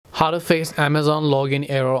How to fix Amazon login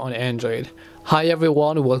error on Android. Hi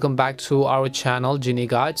everyone, welcome back to our channel Genie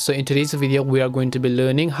Guide. So in today's video we are going to be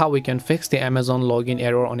learning how we can fix the Amazon login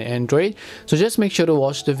error on Android. So just make sure to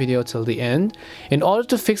watch the video till the end. In order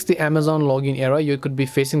to fix the Amazon login error, you could be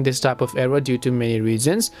facing this type of error due to many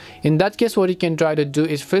reasons. In that case, what you can try to do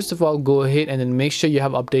is first of all go ahead and then make sure you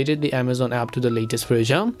have updated the Amazon app to the latest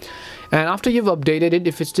version. And after you've updated it,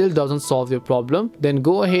 if it still doesn't solve your problem, then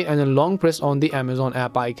go ahead and then long press on the Amazon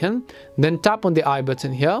app icon, then tap on the I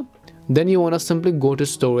button here. Then you want to simply go to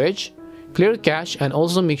storage, clear cache, and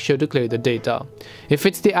also make sure to clear the data. If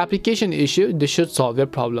it's the application issue, this should solve your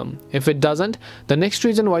problem. If it doesn't, the next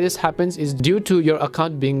reason why this happens is due to your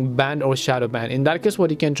account being banned or shadow banned. In that case,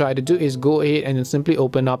 what you can try to do is go ahead and then simply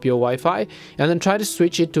open up your Wi-Fi and then try to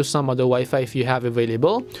switch it to some other Wi-Fi if you have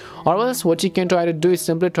available. Or else what you can try to do is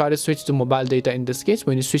simply try to switch to mobile data. In this case,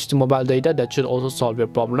 when you switch to mobile data, that should also solve your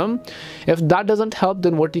problem. If that doesn't help,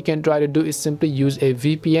 then what you can try to do is simply use a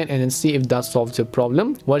VPN and then see if that solves your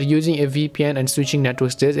problem. What using a VPN and switching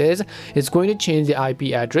networks does is it's going to change the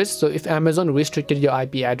IP address. So if Amazon restricted your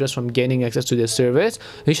IP address from gaining access to their service,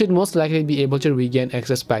 you should most likely be able to regain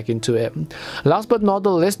access back into it. Last but not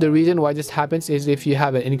the least, the reason why this happens is if you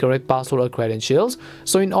have an incorrect password or credentials.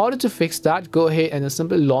 So in order to fix that, go ahead and then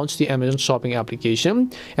simply launch the Amazon shopping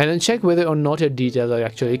application and then check whether or not your details are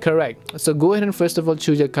actually correct. So go ahead and first of all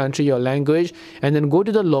choose your country, your language, and then go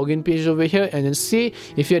to the login page over here and then see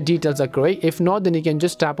if your details are correct. If not, then you can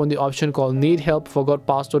just tap on the option called need help, forgot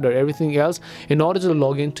password, or everything else in order to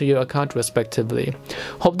log into your account respectively.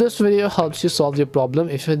 Hope this video helps you solve your problem.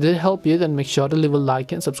 If it did help you, then make sure to leave a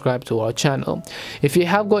like and subscribe to our channel. If you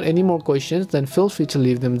have got any more questions, then feel free to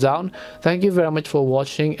leave them down. Thank you very much for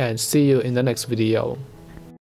watching and see you in the next video.